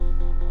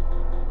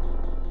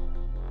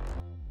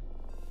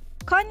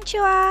こんにち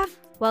は!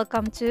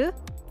 Welcome to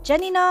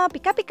Jenni no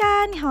Pika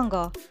Pika Nihon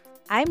go.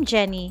 I'm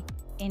Jenni.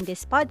 In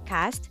this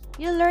podcast,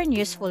 you'll learn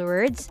useful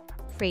words,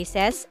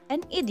 phrases,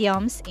 and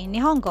idioms in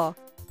Nihongo.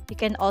 You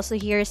can also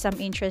hear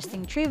some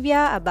interesting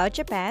trivia about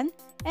Japan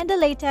and the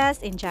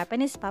latest in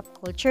Japanese pop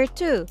culture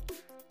too.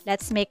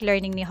 Let's make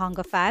learning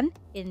Nihongo fun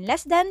in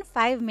less than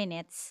 5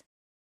 minutes.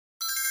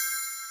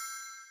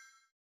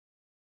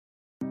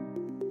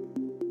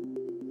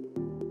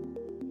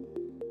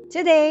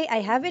 Today,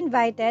 I have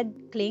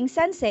invited Kling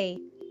Sensei.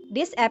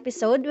 This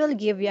episode will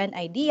give you an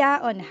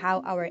idea on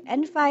how our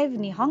N5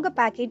 Nihongo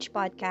Package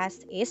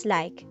podcast is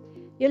like.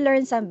 You'll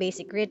learn some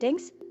basic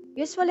greetings,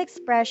 useful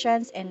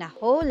expressions, and a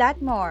whole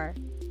lot more.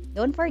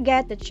 Don't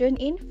forget to tune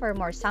in for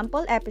more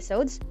sample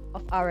episodes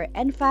of our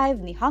N5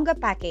 Nihongo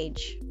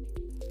Package.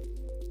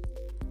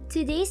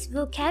 Today's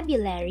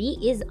vocabulary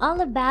is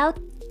all about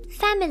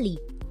family.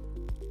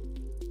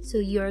 So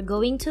you're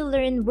going to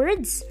learn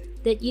words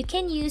that you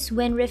can use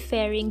when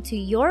referring to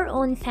your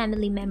own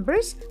family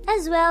members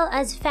as well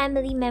as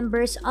family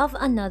members of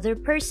another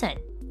person.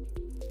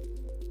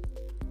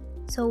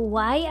 So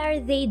why are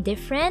they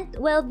different?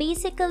 Well,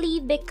 basically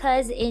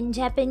because in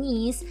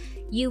Japanese,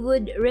 you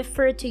would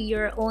refer to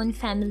your own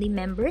family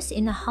members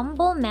in a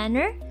humble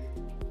manner,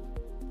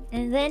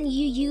 and then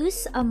you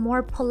use a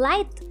more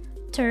polite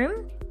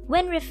term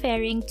when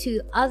referring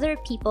to other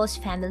people's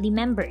family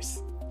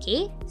members.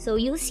 Okay, so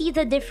you'll see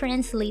the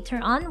difference later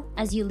on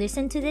as you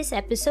listen to this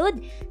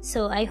episode.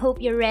 So I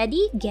hope you're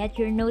ready. Get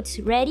your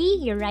notes ready,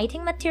 your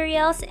writing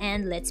materials,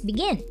 and let's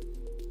begin.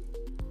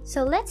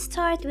 So let's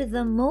start with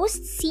the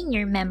most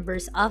senior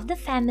members of the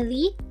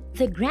family,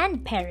 the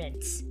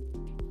grandparents.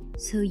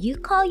 So you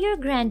call your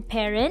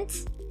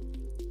grandparents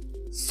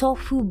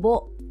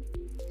sofubo,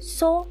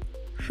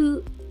 sofubo,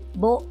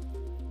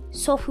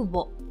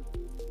 sofubo.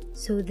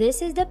 So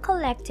this is the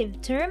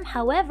collective term.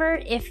 However,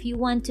 if you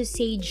want to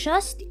say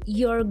just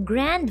your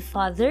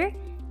grandfather,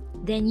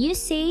 then you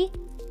say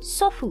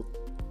sofu,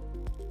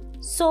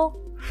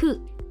 sofu,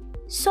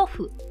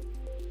 sofu.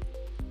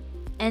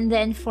 And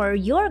then for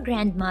your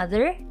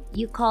grandmother,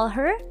 you call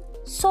her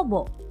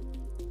sobo,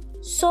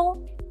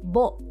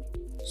 sobo,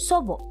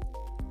 sobo.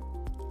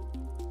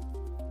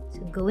 So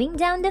going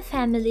down the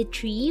family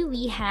tree,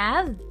 we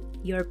have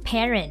your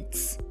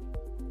parents.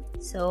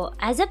 So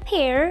as a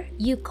pair,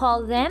 you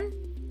call them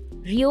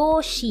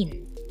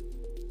ryoshin,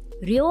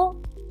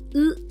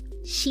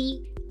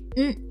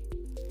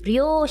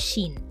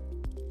 ryoshin.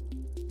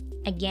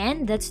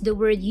 Again, that's the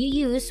word you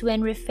use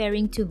when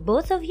referring to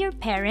both of your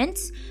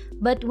parents,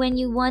 but when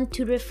you want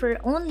to refer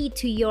only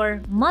to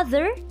your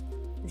mother,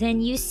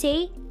 then you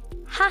say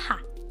haha,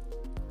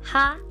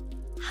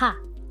 ha-ha,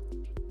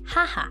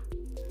 haha.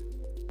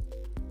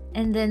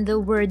 And then the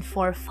word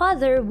for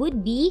father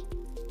would be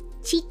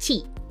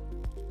chichi,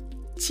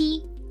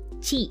 chichi.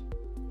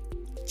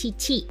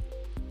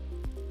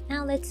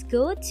 Now let's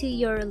go to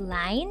your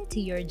line, to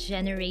your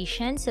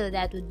generation. So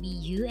that would be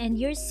you and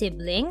your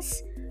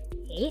siblings.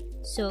 Okay,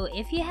 so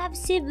if you have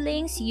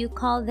siblings, you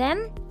call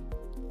them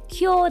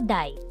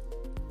kyoudai,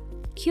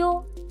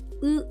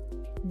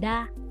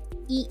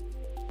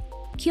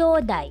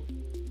 kyoudai.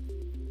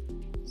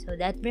 So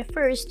that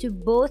refers to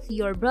both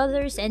your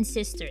brothers and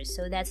sisters.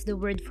 So that's the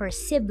word for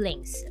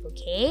siblings,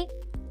 okay?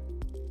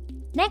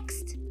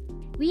 Next,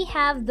 we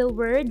have the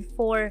word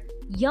for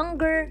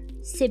younger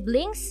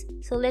siblings.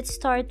 So let's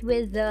start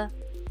with the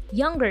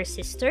younger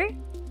sister.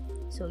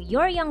 So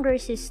your younger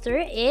sister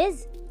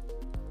is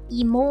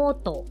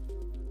imouto,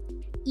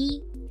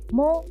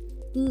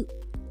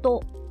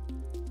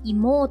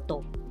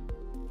 imouto.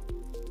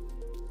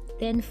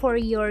 Then for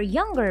your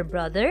younger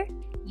brother,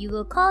 you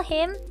will call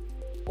him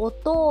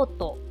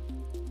otouto,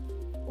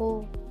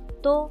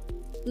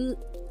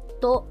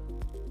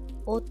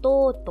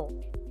 otouto.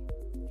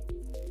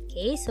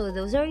 Okay, so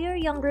those are your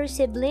younger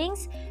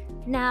siblings.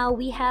 Now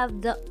we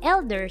have the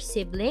elder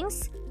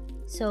siblings.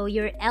 So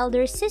your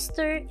elder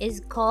sister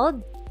is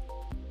called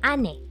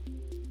ane.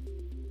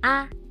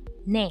 And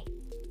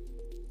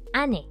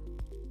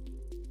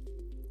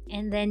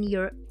then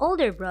your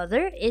older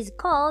brother is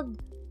called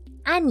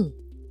ani.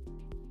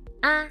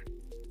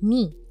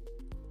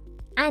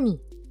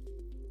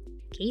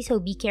 Okay, so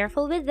be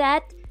careful with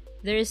that.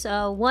 There's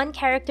one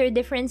character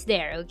difference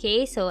there,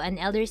 okay? So an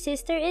elder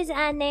sister is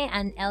ane,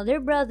 an elder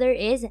brother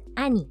is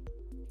ani.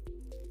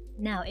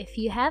 Now, if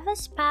you have a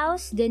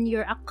spouse, then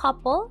you're a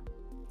couple.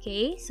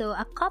 Okay, so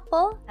a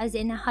couple, as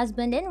in a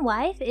husband and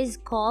wife, is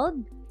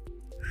called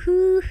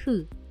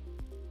huuhu.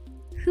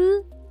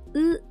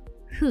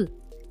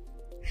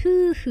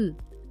 Huuhu.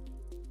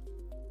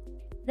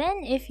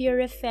 Then, if you're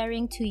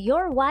referring to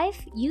your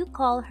wife, you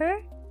call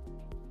her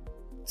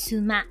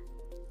tsuma.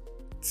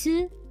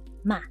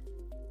 Tsuma.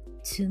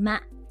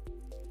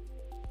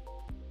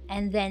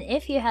 And then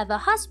if you have a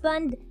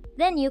husband,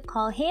 then you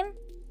call him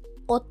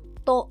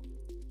otto.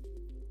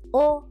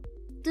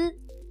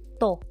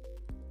 Otto.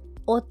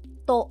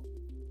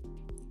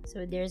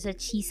 So there's a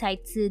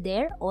chisai tsu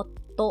there,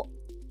 otto.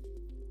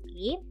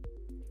 Okay.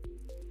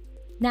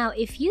 Now,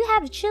 if you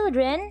have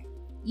children,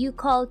 you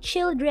call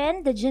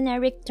children, the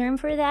generic term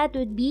for that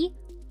would be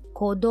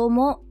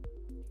kodomo.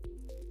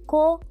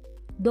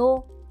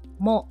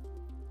 Kodomo.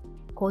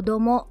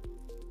 Kodomo.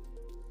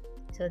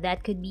 So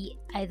that could be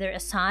either a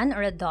son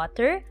or a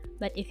daughter.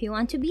 But if you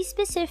want to be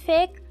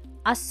specific,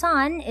 a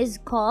son is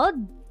called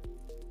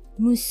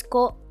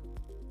musuko.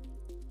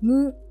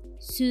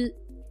 Musuko.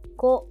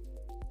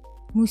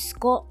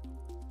 Musuko.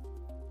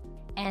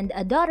 And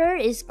a daughter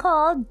is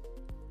called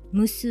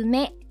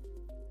musume.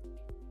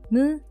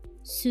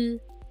 Musume.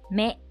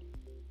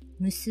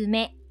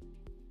 Musume.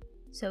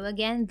 So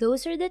again,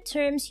 those are the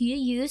terms you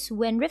use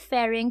when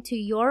referring to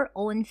your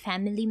own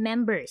family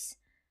members.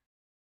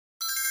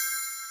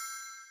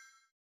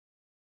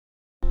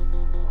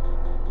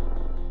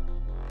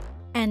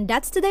 And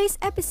that's today's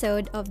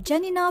episode of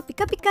Jenni no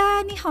Pika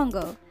Pika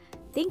Nihongo.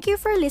 Thank you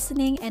for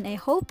listening and I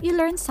hope you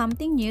learned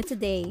something new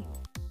today.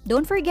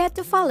 Don't forget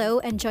to follow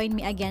and join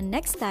me again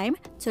next time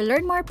to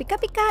learn more Pika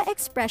Pika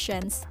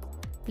expressions.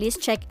 Please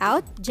check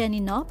out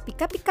Jenni no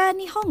Pika Pika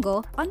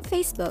Nihongo on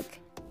Facebook.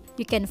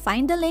 You can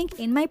find the link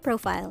in my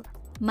profile.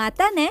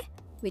 Mata ne,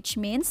 which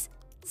means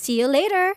see you later!